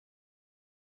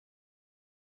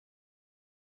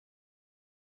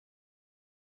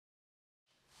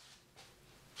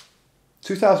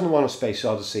2001: A Space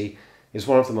Odyssey is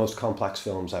one of the most complex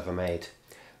films ever made.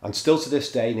 And still to this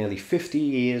day, nearly 50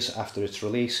 years after its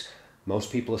release,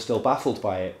 most people are still baffled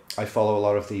by it. I follow a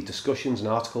lot of the discussions and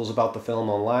articles about the film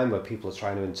online where people are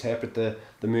trying to interpret the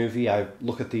movie. I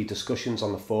look at the discussions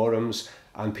on the forums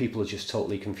and people are just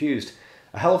totally confused.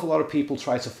 A hell of a lot of people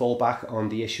try to fall back on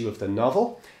the issue of the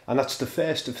novel, and that's the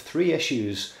first of 3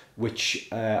 issues which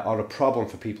are a problem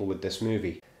for people with this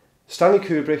movie. Stanley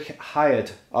Kubrick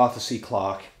hired Arthur C.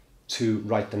 Clarke to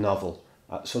write the novel.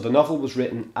 So the novel was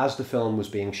written as the film was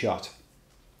being shot.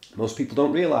 Most people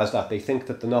don't realise that. They think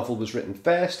that the novel was written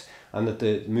first and that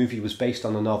the movie was based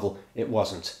on the novel. It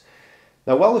wasn't.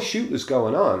 Now, while the shoot was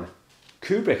going on,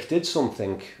 Kubrick did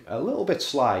something a little bit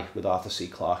sly with Arthur C.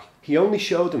 Clarke. He only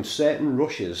showed him certain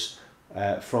rushes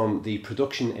from the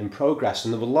production in progress,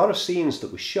 and there were a lot of scenes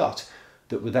that were shot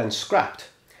that were then scrapped.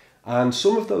 And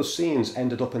some of those scenes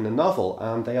ended up in the novel,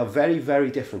 and they are very,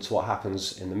 very different to what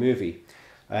happens in the movie.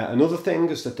 Another thing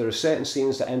is that there are certain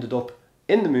scenes that ended up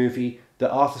in the movie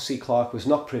that Arthur C. Clarke was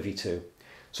not privy to.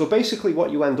 So basically what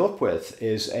you end up with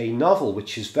is a novel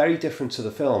which is very different to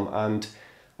the film, and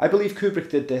I believe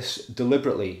Kubrick did this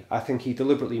deliberately. I think he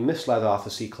deliberately misled Arthur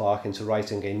C. Clarke into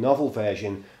writing a novel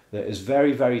version that is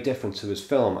very, very different to his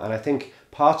film, and I think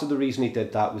part of the reason he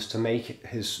did that was to make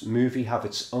his movie have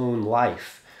its own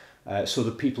life. So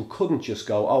that people couldn't just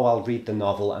go, oh, I'll read the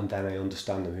novel and then I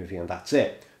understand the movie and that's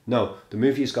it. No, the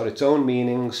movie has got its own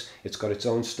meanings, it's got its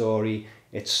own story,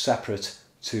 it's separate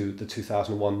to the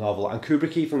 2001 novel. And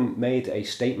Kubrick even made a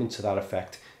statement to that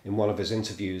effect in one of his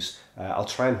interviews. I'll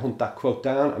try and hunt that quote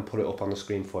down and put it up on the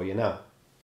screen for you now.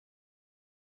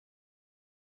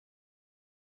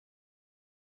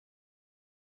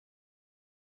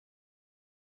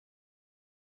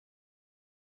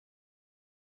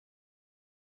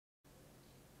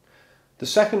 The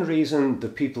second reason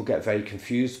that people get very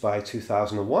confused by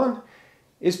 2001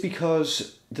 is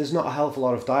because there's not a hell of a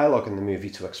lot of dialogue in the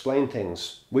movie to explain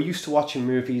things. We're used to watching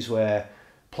movies where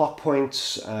plot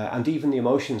points and even the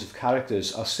emotions of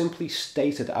characters are simply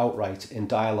stated outright in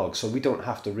dialogue, so we don't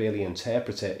have to really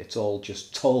interpret it. It's all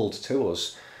just told to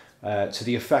us to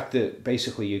the effect that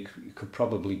basically you could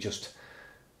probably just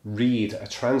read a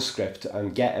transcript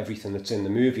and get everything that's in the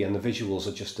movie, and the visuals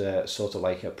are just sort of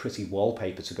like a pretty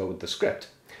wallpaper to go with the script.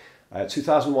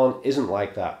 2001 isn't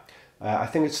like that. I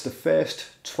think it's the first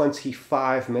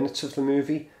 25 minutes of the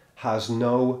movie has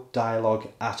no dialogue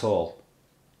at all.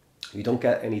 You don't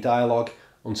get any dialogue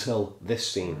until this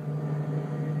scene.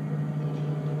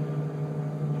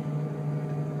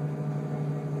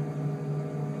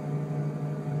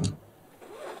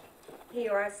 Here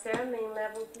you are, sir. Main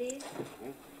level, please.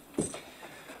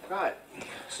 Right.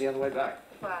 See you on the way back.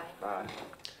 Bye. Bye.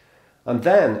 And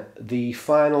then the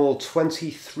final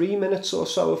 23 minutes or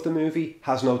so of the movie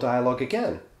has no dialogue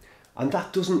again. And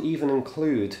that doesn't even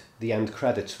include the end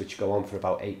credits, which go on for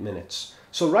about 8 minutes.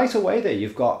 So right away there,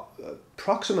 you've got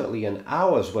approximately an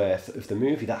hour's worth of the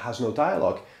movie that has no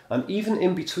dialogue. And even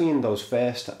in between those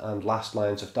first and last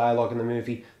lines of dialogue in the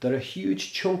movie, there are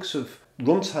huge chunks of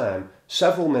runtime,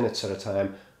 several minutes at a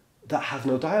time, that have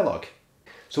no dialogue.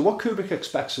 So what Kubrick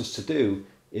expects us to do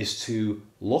is to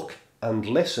look and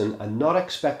listen and not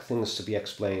expect things to be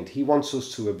explained. He wants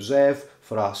us to observe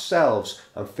for ourselves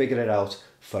and figure it out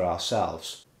for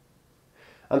ourselves.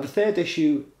 And the third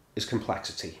issue is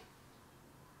complexity.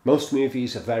 Most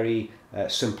movies are very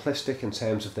simplistic in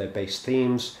terms of their base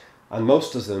themes, and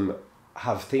most of them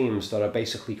have themes that are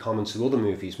basically common to other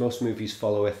movies. Most movies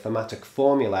follow a thematic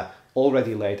formula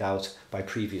already laid out by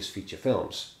previous feature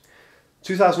films.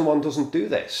 2001 doesn't do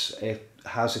this. It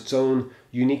has its own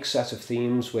unique set of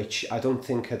themes which I don't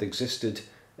think had existed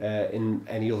in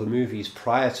any other movies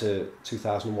prior to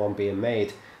 2001 being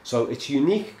made. So it's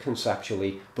unique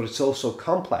conceptually, but it's also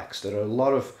complex. There are a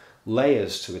lot of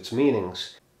layers to its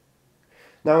meanings.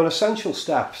 Now, an essential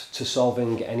step to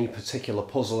solving any particular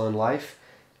puzzle in life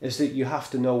is that you have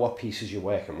to know what pieces you're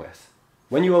working with.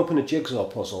 When you open a jigsaw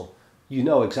puzzle, you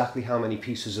know exactly how many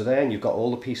pieces are there and you've got all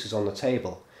the pieces on the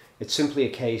table. It's simply a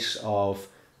case of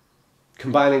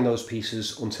combining those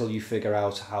pieces until you figure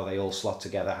out how they all slot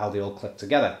together, how they all click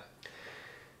together.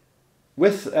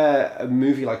 With a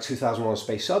movie like 2001: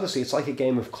 Space Odyssey, it's like a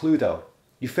game of Cluedo.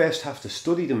 You first have to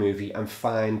study the movie and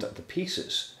find the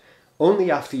pieces. Only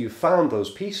after you've found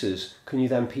those pieces can you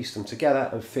then piece them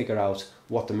together and figure out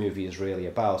what the movie is really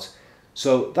about.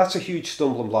 So that's a huge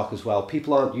stumbling block as well.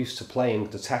 People aren't used to playing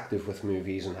detective with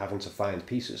movies and having to find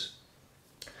pieces.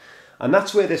 And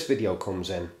that's where this video comes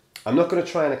in. I'm not going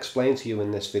to try and explain to you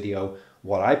in this video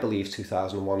what I believe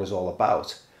 2001 is all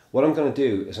about. What I'm going to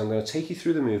do is I'm going to take you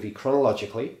through the movie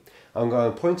chronologically. I'm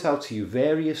going to point out to you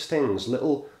various things,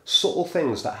 little subtle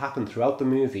things that happen throughout the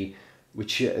movie,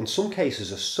 which in some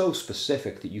cases are so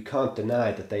specific that you can't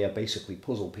deny that they are basically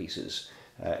puzzle pieces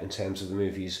in terms of the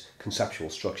movie's conceptual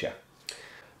structure.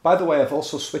 By the way, I've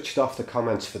also switched off the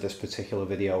comments for this particular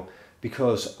video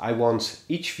because I want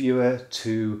each viewer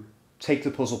to take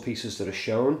the puzzle pieces that are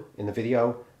shown in the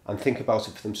video and think about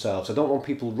it for themselves. I don't want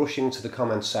people rushing to the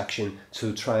comments section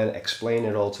to try and explain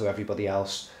it all to everybody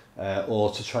else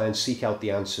or to try and seek out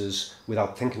the answers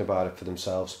without thinking about it for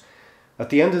themselves. At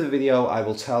the end of the video, I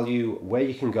will tell you where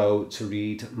you can go to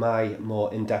read my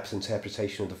more in-depth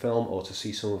interpretation of the film or to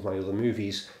see some of my other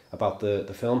movies about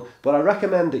the film. But I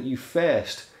recommend that you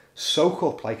first soak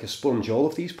up like a sponge all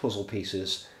of these puzzle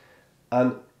pieces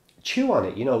and chew on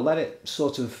it, let it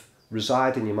sort of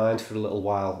reside in your mind for a little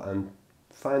while and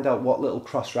find out what little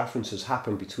cross-references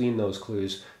happen between those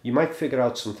clues. You might figure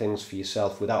out some things for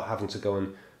yourself without having to go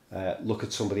and look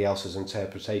at somebody else's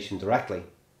interpretation directly.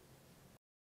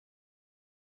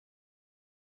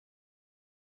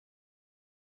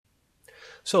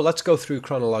 So let's go through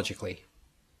chronologically.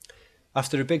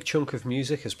 After a big chunk of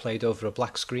music has played over a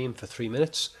black screen for 3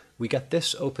 minutes, we get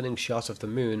this opening shot of the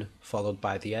moon followed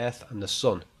by the Earth and the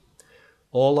Sun,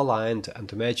 all aligned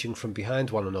and emerging from behind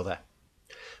one another.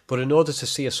 But in order to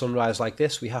see a sunrise like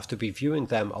this, we have to be viewing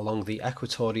them along the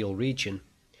equatorial region.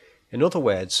 In other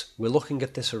words, we're looking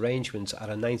at this arrangement at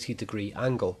a 90-degree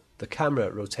angle. The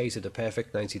camera rotated a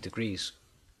perfect 90 degrees.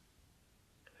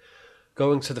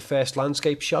 Going to the first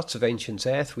landscape shots of ancient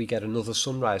Earth, we get another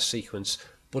sunrise sequence,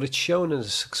 but it's shown in a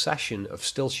succession of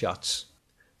still shots,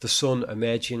 the sun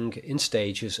emerging in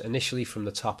stages initially from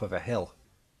the top of a hill.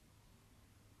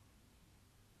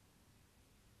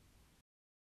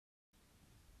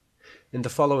 In the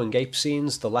following ape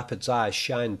scenes, the leopard's eyes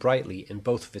shine brightly in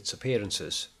both of its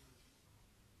appearances.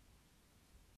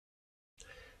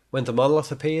 When the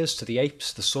monolith appears to the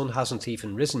apes, the sun hasn't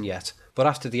even risen yet, but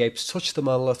after the apes touch the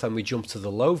monolith and we jump to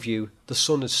the low view, the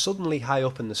sun is suddenly high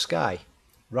up in the sky,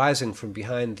 rising from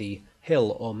behind the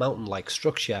hill or mountain-like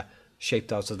structure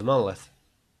shaped out of the monolith.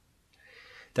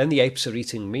 Then the apes are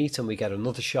eating meat and we get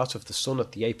another shot of the sun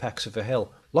at the apex of a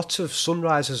hill. Lots of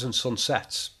sunrises and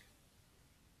sunsets.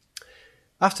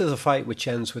 After the fight, which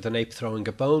ends with an ape throwing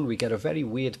a bone, we get a very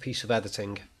weird piece of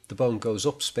editing. The bone goes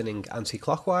up spinning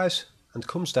anti-clockwise and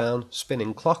comes down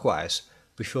spinning clockwise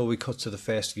before we cut to the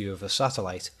first view of a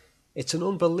satellite. It's an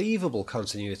unbelievable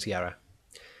continuity error.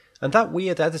 And that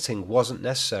weird editing wasn't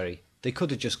necessary. They could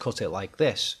have just cut it like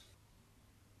this.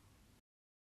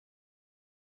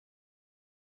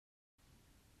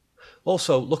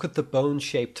 Also, look at the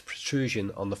bone-shaped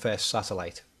protrusion on the first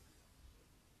satellite.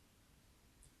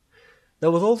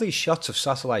 Now, with all these shots of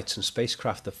satellites and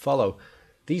spacecraft that follow,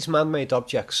 these man-made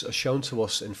objects are shown to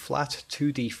us in flat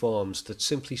 2D forms that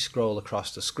simply scroll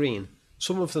across the screen.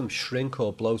 Some of them shrink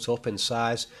or bloat up in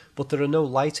size, but there are no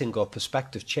lighting or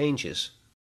perspective changes.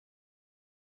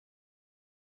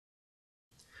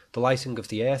 The lighting of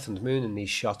the Earth and Moon in these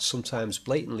shots sometimes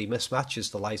blatantly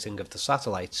mismatches the lighting of the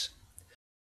satellites.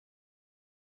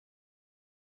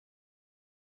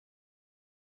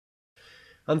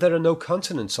 And there are no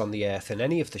continents on the Earth in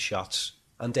any of the shots,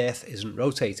 and Earth isn't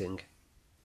rotating.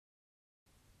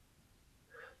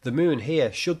 The Moon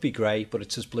here should be grey, but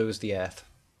it's as blue as the Earth.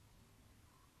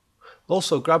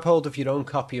 Also, grab hold of your own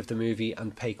copy of the movie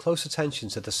and pay close attention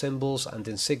to the symbols and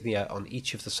insignia on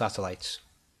each of the satellites.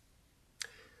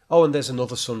 Oh, and there's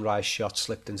another sunrise shot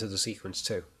slipped into the sequence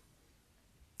too.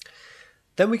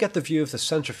 Then we get the view of the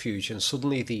centrifuge, and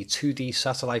suddenly the 2D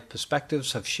satellite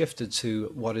perspectives have shifted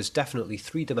to what is definitely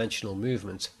three-dimensional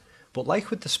movement. But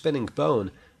like with the spinning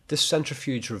bone, this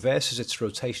centrifuge reverses its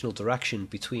rotational direction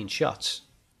between shots.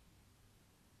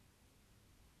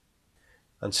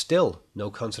 And still, no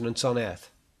continents on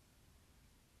Earth.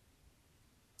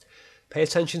 Pay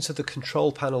attention to the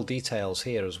control panel details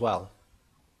here as well.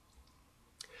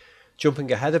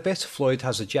 Jumping ahead a bit, Floyd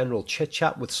has a general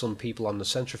chit-chat with some people on the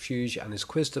centrifuge and is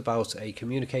quizzed about a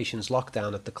communications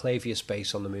lockdown at the Clavius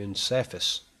base on the moon's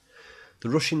surface. The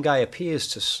Russian guy appears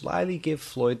to slyly give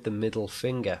Floyd the middle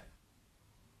finger.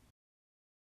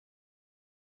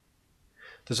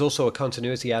 There's also a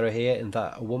continuity error here in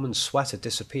that a woman's sweater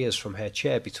disappears from her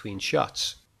chair between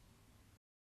shots.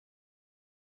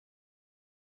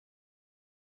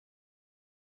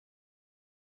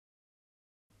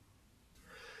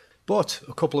 But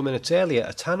a couple of minutes earlier,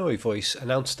 a tannoy voice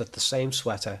announced that the same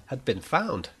sweater had been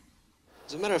found.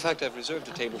 As a matter of fact, I've reserved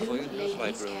a table for you in the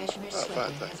flight room. Oh,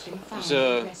 fine, thanks.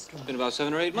 It's been about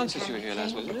 7 or 8 months since you were here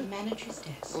last, wasn't it?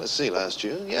 Well, let's see, last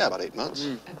June. Yeah, about 8 months.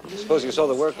 Suppose you saw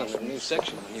the work on the new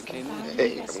section when you came in.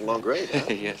 Hey, you're coming along great, huh?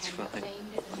 Yeah, it's fine.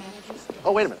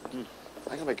 Oh, wait a minute.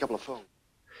 I gotta make a couple of phones.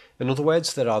 In other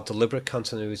words, there are deliberate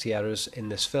continuity errors in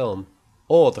this film,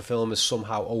 or the film is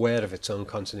somehow aware of its own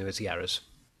continuity errors.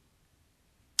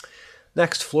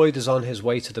 Next, Floyd is on his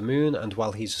way to the moon, and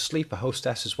while he's asleep, a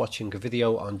hostess is watching a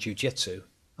video on jiu-jitsu,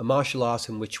 a martial art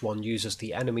in which one uses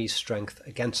the enemy's strength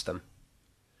against them.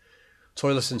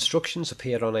 Toilet instructions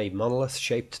appear on a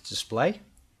monolith-shaped display,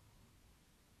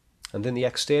 and in the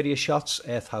exterior shots,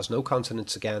 Earth has no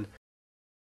continents again.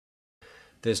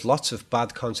 There's lots of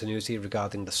bad continuity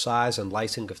regarding the size and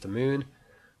lighting of the moon.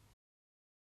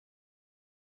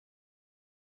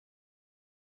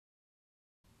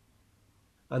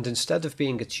 And instead of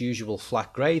being its usual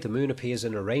flat grey, the moon appears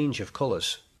in a range of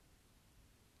colours.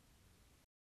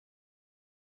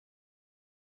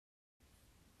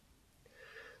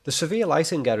 The severe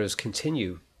lighting errors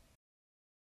continue.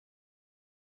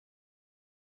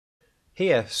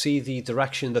 Here, see the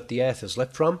direction that the Earth is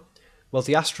lit from? Well,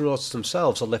 the astronauts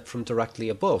themselves are lit from directly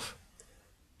above.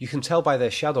 You can tell by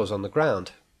their shadows on the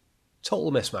ground.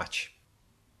 Total mismatch.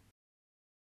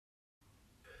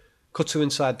 Cut to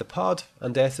inside the pod,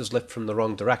 and Earth is lit from the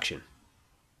wrong direction.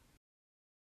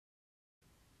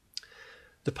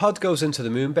 The pod goes into the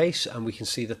moon base, and we can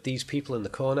see that these people in the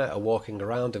corner are walking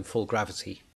around in full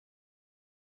gravity.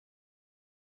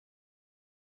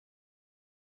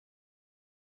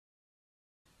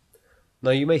 Now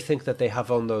you may think that they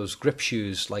have on those grip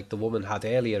shoes like the woman had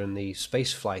earlier in the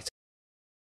space flight.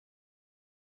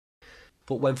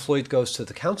 But when Floyd goes to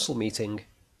the council meeting,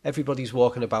 everybody's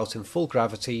walking about in full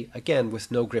gravity, again with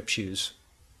no grip shoes.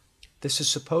 This is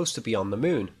supposed to be on the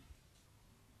moon.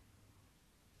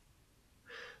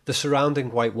 The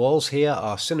surrounding white walls here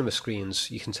are cinema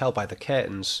screens, you can tell by the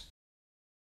curtains.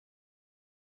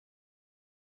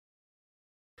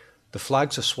 The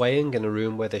flags are swaying in a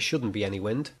room where there shouldn't be any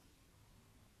wind.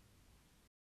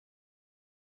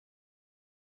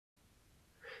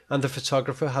 And the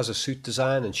photographer has a suit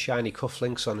design and shiny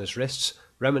cufflinks on his wrists,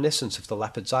 reminiscent of the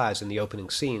leopard's eyes in the opening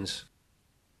scenes.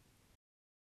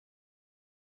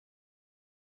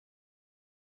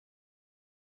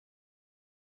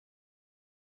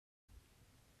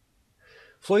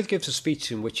 Floyd gives a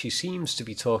speech in which he seems to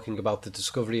be talking about the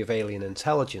discovery of alien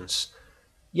intelligence,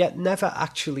 yet never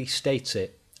actually states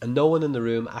it, and no one in the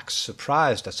room acts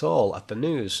surprised at all at the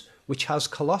news, which has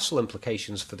colossal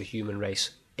implications for the human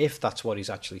race, if that's what he's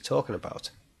actually talking about.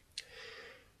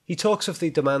 He talks of the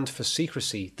demand for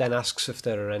secrecy, then asks if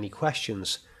there are any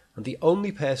questions, and the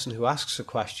only person who asks a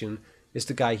question is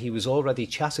the guy he was already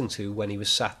chatting to when he was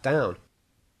sat down.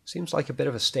 Seems like a bit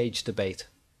of a staged debate.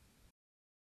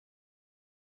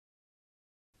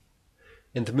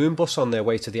 In the moon bus on their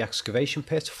way to the excavation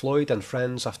pit, Floyd and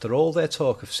friends, after all their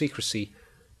talk of secrecy,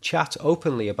 chat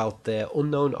openly about their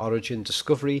unknown origin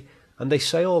discovery, and they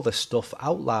say all this stuff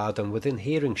out loud and within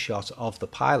hearing shot of the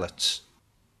pilots.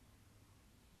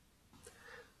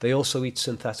 They also eat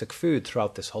synthetic food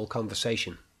throughout this whole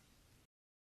conversation.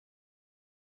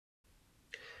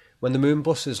 When the moon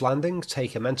bus is landing,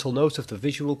 take a mental note of the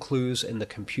visual clues in the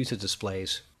computer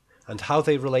displays, and how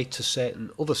they relate to certain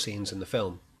other scenes in the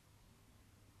film.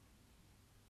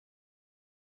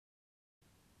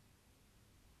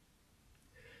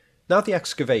 Now the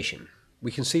excavation.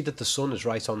 We can see that the sun is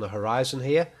right on the horizon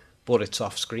here, but it's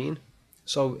off screen,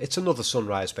 so it's another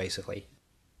sunrise basically.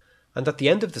 And at the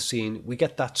end of the scene, we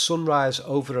get that sunrise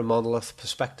over a monolith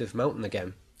perspective mountain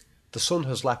again. The sun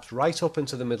has leapt right up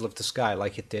into the middle of the sky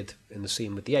like it did in the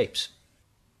scene with the apes.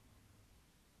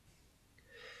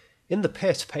 In the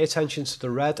pit, pay attention to the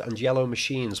red and yellow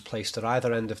machines placed at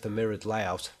either end of the mirrored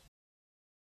layout.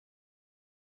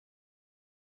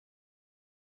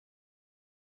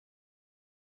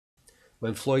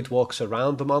 When Floyd walks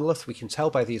around the monolith, we can tell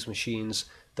by these machines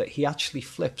that he actually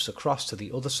flips across to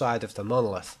the other side of the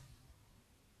monolith.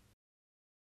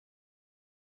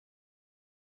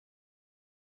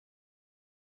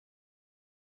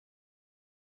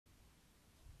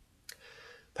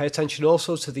 Pay attention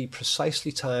also to the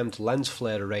precisely timed lens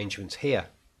flare arrangement here.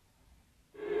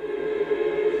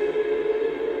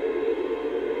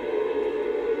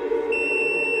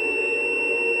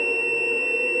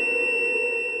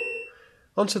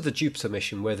 Onto the Jupiter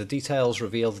mission, where the details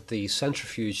reveal that the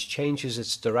centrifuge changes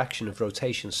its direction of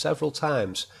rotation several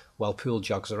times while Poole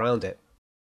jogs around it.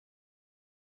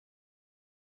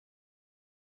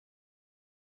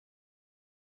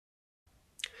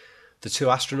 The two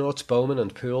astronauts, Bowman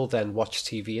and Poole, then watch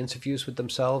TV interviews with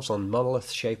themselves on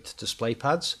monolith-shaped display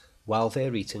pads while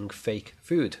they're eating fake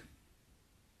food.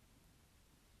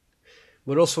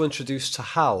 We're also introduced to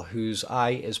Hal, whose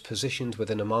eye is positioned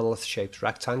within a monolith-shaped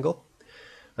rectangle,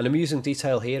 An amusing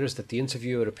detail here is that the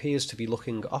interviewer appears to be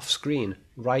looking off-screen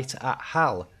right at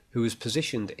Hal, who is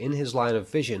positioned in his line of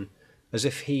vision as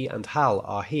if he and Hal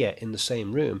are here in the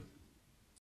same room.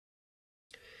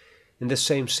 In this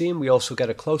same scene we also get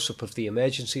a close-up of the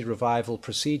emergency revival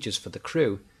procedures for the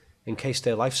crew in case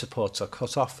their life supports are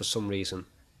cut off for some reason.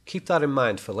 Keep that in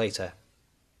mind for later.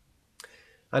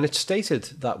 And it's stated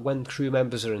that when crew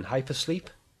members are in hypersleep,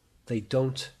 they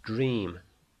don't dream.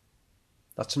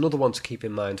 That's another one to keep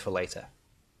in mind for later.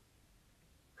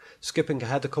 Skipping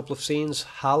ahead a couple of scenes,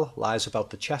 Hal lies about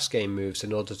the chess game moves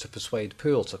in order to persuade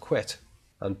Poole to quit,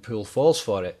 and Poole falls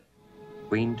for it.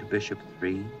 Queen to bishop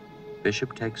 3,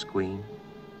 bishop takes queen,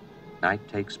 knight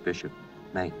takes bishop,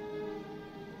 mate.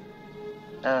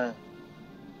 Yeah,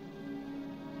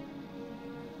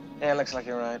 looks like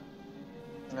you're right.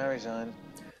 I resigned.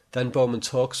 Then Bowman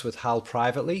talks with Hal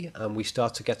privately, and we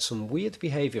start to get some weird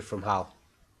behaviour from Hal.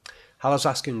 Hal is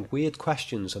asking weird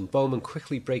questions, and Bowman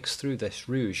quickly breaks through this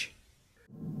ruse.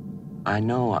 I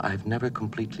know I've never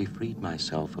completely freed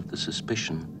myself of the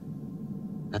suspicion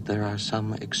that there are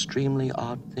some extremely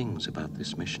odd things about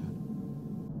this mission.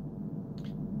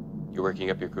 You're working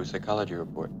up your crew psychology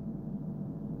report.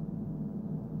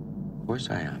 Of course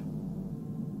I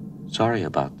am. Sorry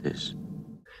about this.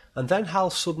 And then Hal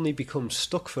suddenly becomes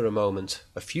stuck for a moment,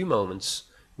 a few moments,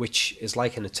 which is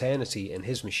like an eternity in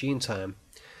his machine time,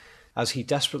 as he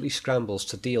desperately scrambles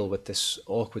to deal with this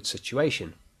awkward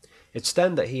situation. It's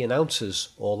then that he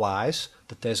announces, or lies,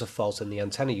 that there's a fault in the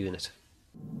antenna unit.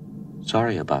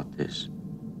 Sorry about this.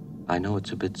 I know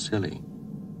it's a bit silly.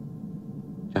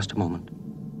 Just a moment.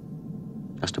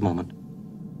 Just a moment.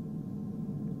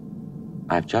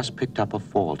 I've just picked up a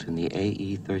fault in the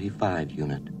AE-35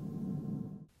 unit.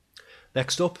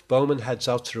 Next up, Bowman heads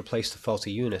out to replace the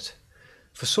faulty unit.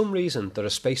 For some reason, there are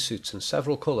spacesuits in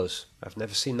several colours. I've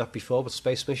never seen that before with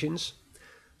space missions.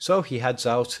 So he heads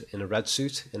out in a red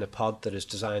suit in a pod that is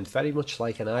designed very much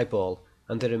like an eyeball,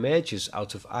 and it emerges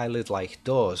out of eyelid-like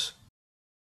doors.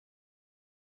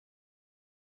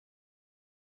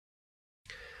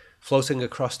 Floating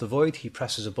across the void, he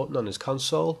presses a button on his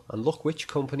console, and look which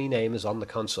company name is on the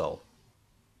console.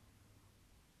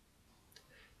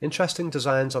 Interesting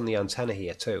designs on the antenna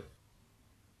here too.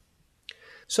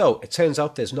 So, it turns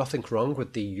out there's nothing wrong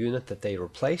with the unit that they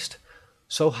replaced,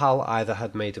 so Hal either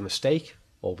had made a mistake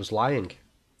or was lying.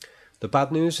 The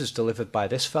bad news is delivered by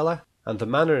this fella, and the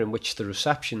manner in which the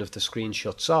reception of the screen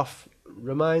shuts off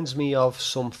reminds me of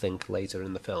something later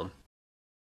in the film.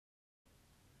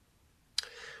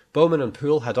 Bowman and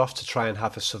Poole head off to try and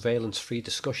have a surveillance-free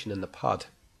discussion in the pod.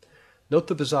 Note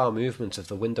the bizarre movement of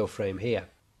the window frame here.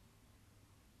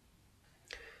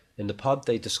 In the pod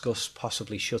they discuss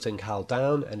possibly shutting Hal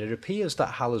down, and it appears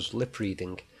that Hal is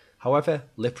lip-reading. However,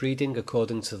 lip-reading,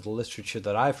 according to the literature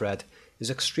that I've read, is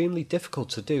extremely difficult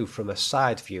to do from a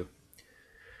side view.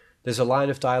 There's a line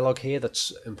of dialogue here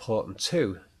that's important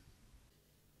too.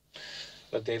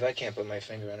 Look, Dave, I can't put my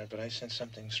finger on it, but I sense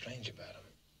something strange about him.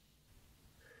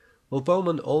 Well,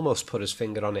 Bowman almost put his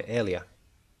finger on it earlier.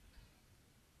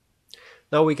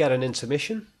 Now we get an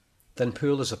intermission. Then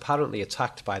Poole is apparently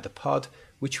attacked by the pod,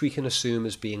 which we can assume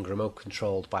is being remote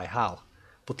controlled by Hal.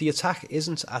 But the attack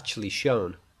isn't actually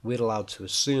shown. We're allowed to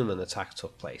assume an attack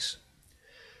took place.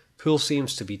 Poole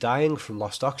seems to be dying from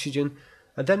lost oxygen,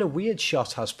 and then a weird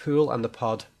shot has Poole and the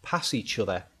pod pass each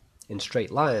other in straight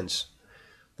lines.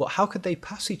 But how could they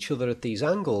pass each other at these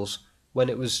angles when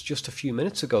it was just a few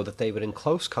minutes ago that they were in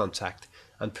close contact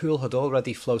and Poole had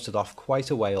already floated off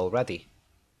quite a way already?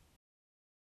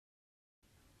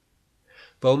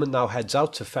 Bowman now heads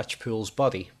out to fetch Poole's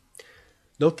body.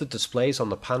 Note the displays on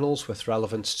the panels with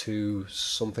relevance to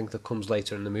something that comes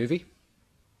later in the movie.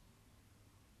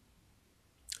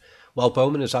 While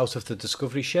Bowman is out of the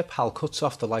Discovery ship, Hal cuts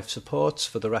off the life supports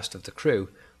for the rest of the crew,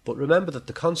 but remember that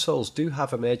the consoles do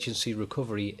have emergency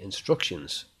recovery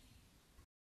instructions.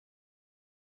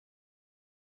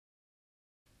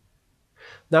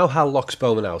 Now Hal locks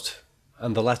Bowman out,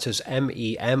 and the letters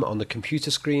MEM on the computer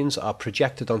screens are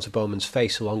projected onto Bowman's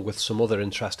face along with some other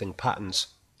interesting patterns.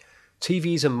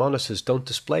 TVs and monitors don't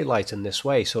display light in this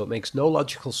way, so it makes no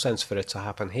logical sense for it to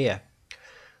happen here,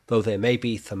 though there may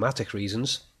be thematic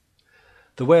reasons.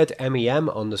 The word MEM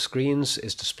on the screens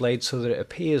is displayed so that it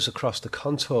appears across the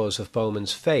contours of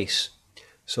Bowman's face,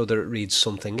 so that it reads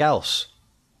something else.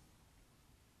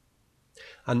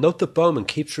 And note that Bowman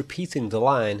keeps repeating the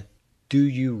line, "Do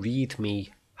you read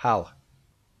me, Hal?"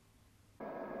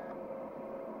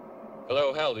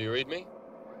 Hello, Hal, do you read me?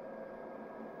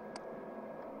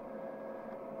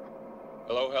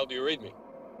 Hello, Hal, do you read me?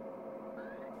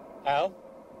 Hal?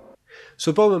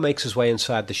 So Bowman makes his way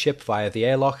inside the ship via the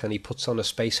airlock, and he puts on a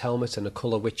space helmet in a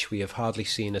colour which we have hardly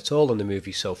seen at all in the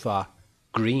movie so far: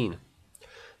 green.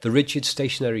 The rigid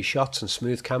stationary shots and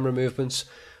smooth camera movements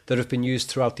that have been used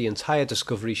throughout the entire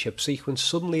Discovery ship sequence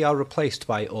suddenly are replaced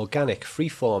by organic,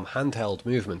 freeform, handheld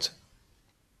movement.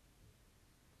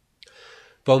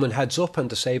 Bowman heads up and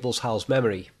disables Hal's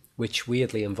memory, which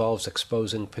weirdly involves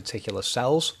exposing particular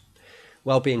cells.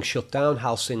 While being shut down,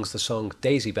 Hal sings the song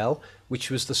Daisy Bell,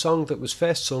 which was the song that was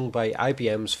first sung by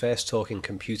IBM's first talking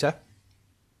computer.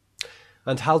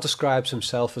 And Hal describes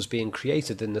himself as being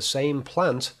created in the same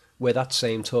plant where that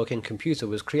same talking computer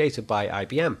was created by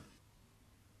IBM.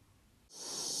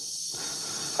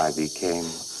 I became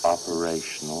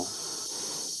operational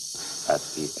at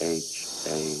the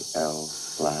HAL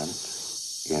plant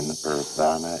in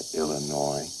Urbana,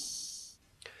 Illinois.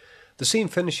 The scene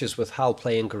finishes with Hal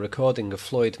playing a recording of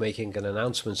Floyd making an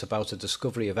announcement about a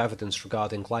discovery of evidence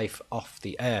regarding life off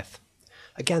the Earth.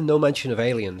 Again, no mention of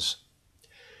aliens.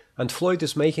 And Floyd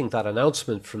is making that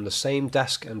announcement from the same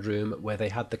desk and room where they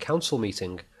had the council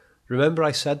meeting. Remember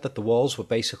I said that the walls were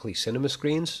basically cinema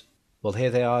screens? Well,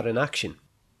 here they are in action.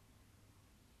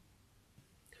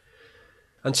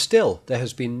 And still, there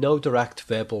has been no direct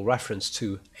verbal reference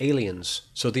to aliens,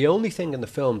 so the only thing in the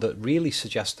film that really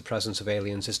suggests the presence of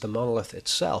aliens is the monolith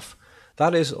itself.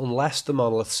 That is, unless the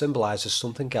monolith symbolises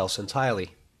something else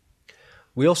entirely.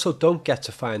 We also don't get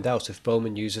to find out if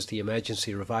Bowman uses the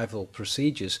emergency revival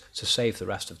procedures to save the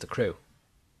rest of the crew.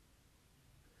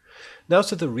 Now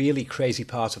to the really crazy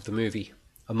part of the movie.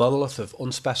 A monolith of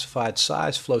unspecified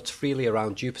size floats freely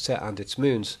around Jupiter and its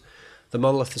moons. The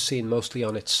monolith is seen mostly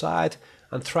on its side,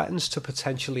 and threatens to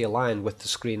potentially align with the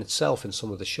screen itself in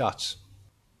some of the shots.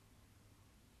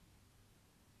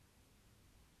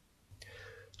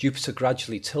 Jupiter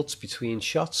gradually tilts between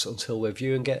shots until we're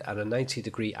viewing it at a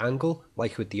 90-degree angle,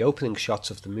 like with the opening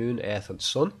shots of the Moon, Earth and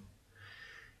Sun.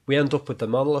 We end up with the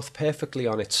monolith perfectly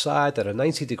on its side at a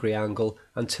 90-degree angle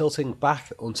and tilting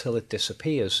back until it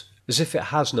disappears, as if it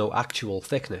has no actual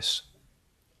thickness.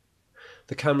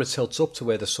 The camera tilts up to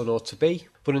where the Sun ought to be,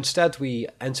 but instead we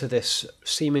enter this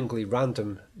seemingly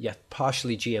random yet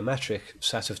partially geometric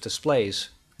set of displays,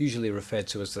 usually referred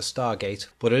to as the Stargate,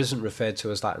 but it isn't referred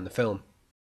to as that in the film.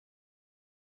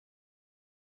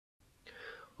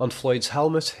 On Floyd's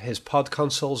helmet, his pod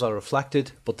consoles are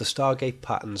reflected, but the Stargate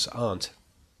patterns aren't.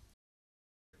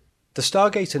 The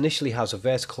Stargate initially has a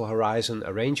vertical horizon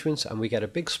arrangement, and we get a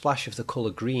big splash of the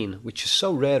colour green, which is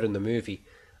so rare in the movie,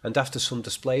 and after some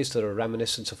displays that are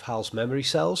reminiscent of Hal's memory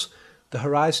cells, the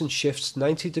horizon shifts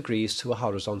 90 degrees to a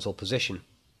horizontal position.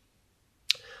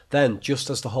 Then, just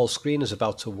as the whole screen is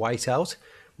about to white out,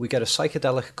 we get a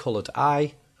psychedelic coloured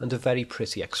eye and a very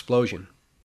pretty explosion.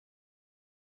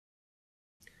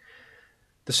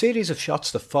 The series of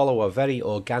shots that follow are very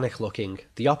organic looking,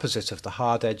 the opposite of the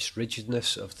hard-edged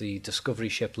rigidness of the Discovery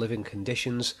ship living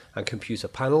conditions and computer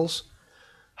panels.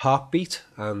 Heartbeat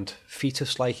and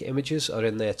fetus-like images are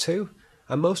in there too,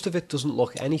 and most of it doesn't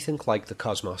look anything like the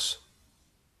cosmos.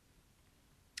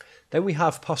 Then we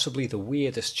have possibly the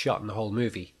weirdest shot in the whole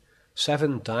movie.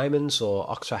 7 diamonds or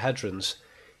octahedrons,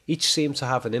 each seem to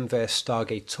have an inverse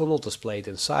Stargate tunnel displayed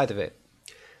inside of it.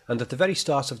 And at the very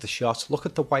start of the shot, look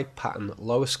at the white pattern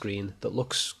lower screen that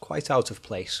looks quite out of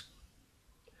place.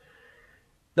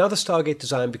 Now the Stargate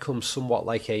design becomes somewhat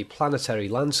like a planetary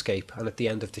landscape, and at the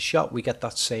end of the shot we get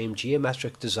that same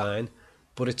geometric design,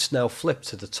 but it's now flipped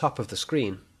to the top of the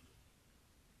screen.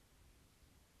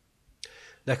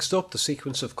 Next up, the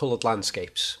sequence of coloured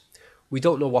landscapes. We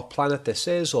don't know what planet this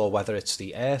is, or whether it's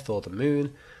the Earth or the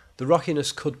Moon. The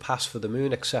rockiness could pass for the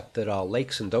Moon, except there are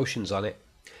lakes and oceans on it.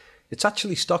 It's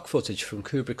actually stock footage from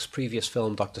Kubrick's previous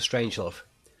film Dr. Strangelove.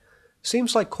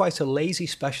 Seems like quite a lazy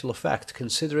special effect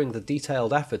considering the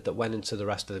detailed effort that went into the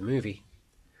rest of the movie.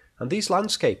 And these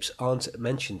landscapes aren't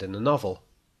mentioned in the novel.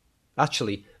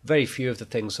 Actually, very few of the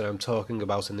things that I'm talking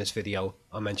about in this video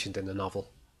are mentioned in the novel.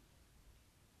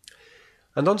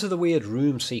 And onto the weird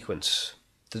room sequence.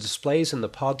 The displays in the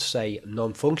pod say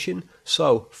non-function,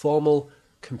 so formal,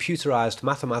 computerized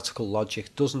mathematical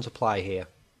logic doesn't apply here.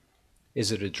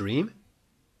 Is it a dream?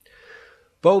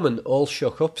 Bowman, all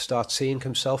shook up, starts seeing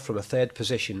himself from a third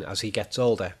position as he gets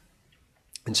older.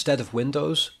 Instead of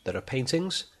windows, there are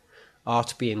paintings,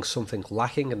 art being something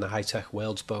lacking in the high-tech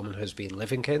worlds Bowman has been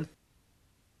living in.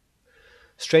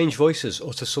 Strange voices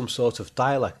utter some sort of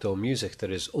dialect or music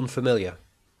that is unfamiliar.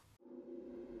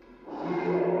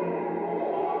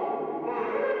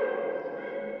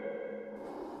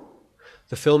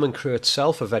 The filming crew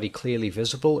itself are very clearly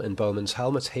visible in Bowman's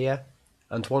helmet here,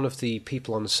 and one of the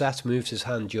people on the set moves his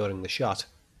hand during the shot.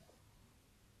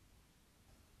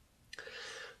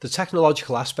 The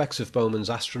technological aspects of Bowman's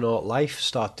astronaut life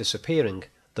start disappearing.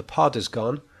 The pod is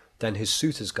gone, then his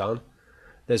suit is gone.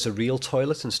 There's a real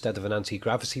toilet instead of an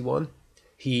anti-gravity one.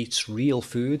 He eats real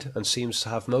food and seems to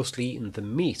have mostly eaten the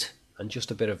meat and just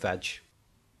a bit of veg.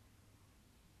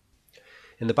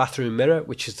 In the bathroom mirror,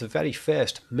 which is the very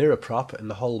first mirror prop in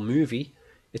the whole movie,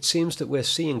 it seems that we're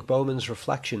seeing Bowman's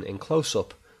reflection in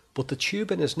close-up, but the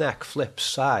tube in his neck flips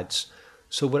sides,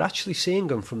 so we're actually seeing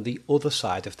him from the other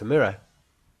side of the mirror.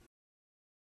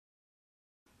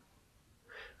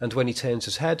 And when he turns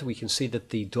his head, we can see that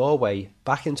the doorway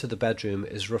back into the bedroom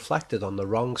is reflected on the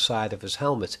wrong side of his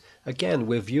helmet. Again,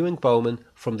 we're viewing Bowman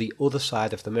from the other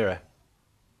side of the mirror.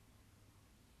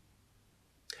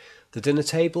 The dinner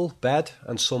table, bed,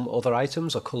 and some other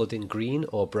items are coloured in green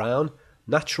or brown,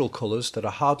 natural colours that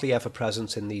are hardly ever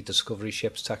present in the Discovery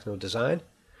ship's techno design.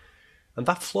 And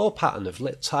that floor pattern of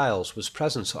lit tiles was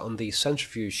present on the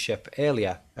centrifuge ship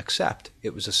earlier, except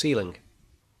it was a ceiling.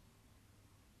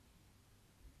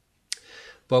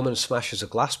 Bowman smashes a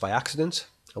glass by accident,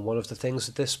 and one of the things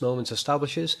that this moment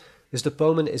establishes is that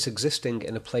Bowman is existing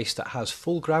in a place that has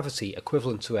full gravity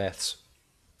equivalent to Earth's.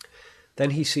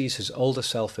 Then he sees his older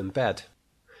self in bed.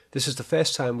 This is the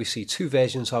first time we see two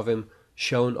versions of him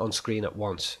shown on screen at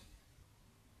once.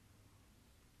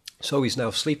 So he's now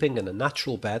sleeping in a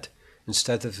natural bed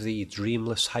instead of the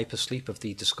dreamless hypersleep of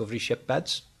the Discovery ship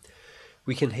beds.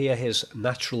 We can hear his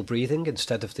natural breathing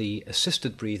instead of the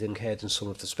assisted breathing heard in some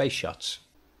of the space shots.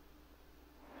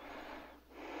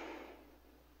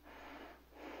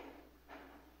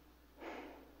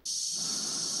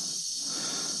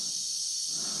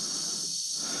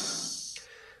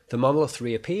 The monolith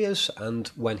reappears, and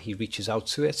when he reaches out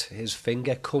to it, his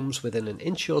finger comes within an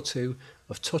inch or two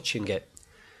of touching it.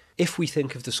 If we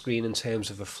think of the screen in terms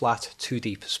of a flat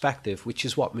 2D perspective, which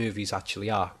is what movies actually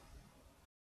are.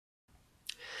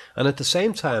 And at the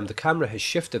same time, the camera has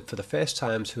shifted for the first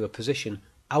time to a position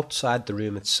outside the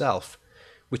room itself,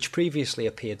 which previously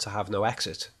appeared to have no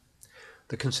exit.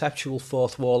 The conceptual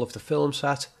fourth wall of the film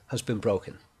set has been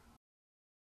broken.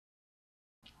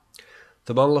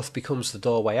 The monolith becomes the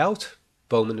doorway out,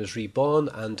 Bowman is reborn,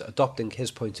 and adopting his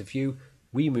point of view,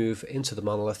 we move into the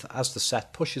monolith as the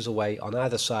set pushes away on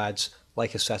either sides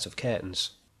like a set of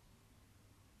curtains.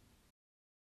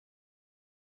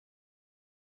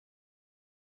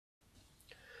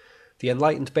 The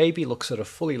enlightened baby looks at a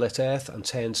fully lit Earth and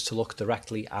turns to look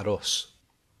directly at us.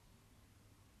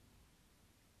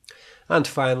 And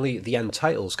finally, the end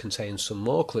titles contain some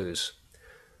more clues.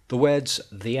 The words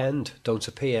 "The End" don't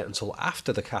appear until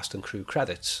after the cast and crew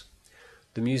credits.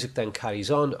 The music then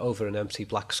carries on over an empty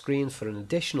black screen for an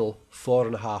additional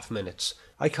 4.5 minutes.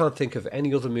 I can't think of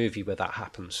any other movie where that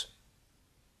happens.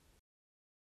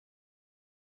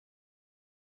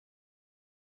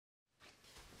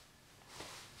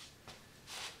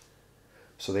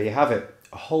 So there you have it,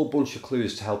 a whole bunch of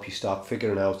clues to help you start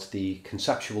figuring out the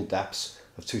conceptual depths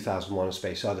of 2001: A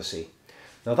Space Odyssey.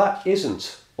 Now that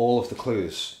isn't all of the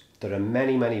clues. There are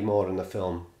many, many more in the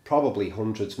film, probably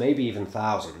hundreds, maybe even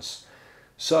thousands.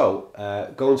 So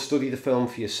go and study the film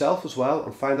for yourself as well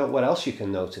and find out what else you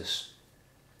can notice.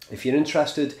 If you're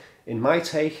interested in my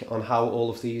take on how all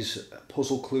of these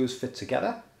puzzle clues fit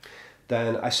together,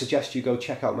 then I suggest you go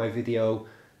check out my video,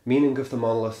 Meaning of the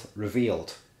Monolith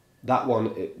Revealed. That one,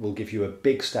 it will give you a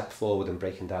big step forward in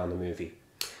breaking down the movie.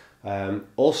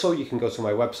 Also, you can go to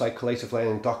my website,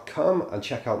 collativelearning.com, and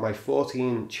check out my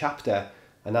 14-chapter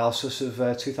analysis of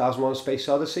 2001: A Space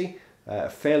Odyssey. A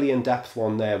fairly in-depth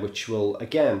one there, which will,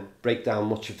 again, break down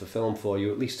much of the film for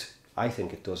you. At least, I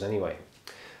think it does anyway.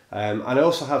 And I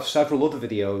also have several other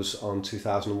videos on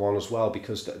 2001 as well,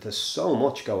 because there's so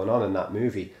much going on in that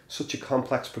movie. Such a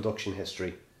complex production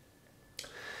history.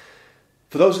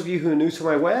 For those of you who are new to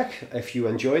my work, if you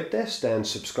enjoyed this, then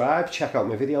subscribe, check out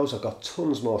my videos. I've got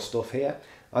tons more stuff here.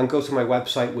 And go to my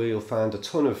website where you'll find a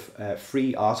ton of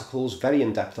free articles, very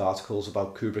in-depth articles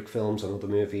about Kubrick films and other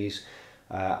movies,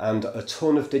 and a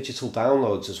ton of digital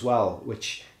downloads as well,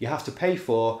 which you have to pay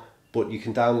for, but you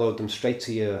can download them straight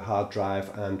to your hard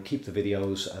drive and keep the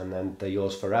videos, and then they're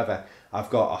yours forever. I've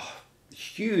got a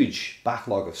huge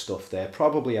backlog of stuff there,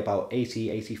 probably about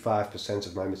 80–85%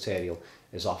 of my material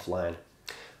is offline.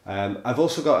 I've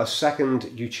also got a second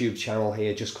YouTube channel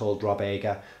here just called Rob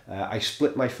Ager. I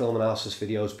split my film analysis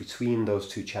videos between those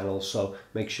two channels, so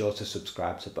make sure to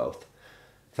subscribe to both.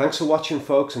 Thanks for watching,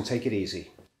 folks, and take it easy.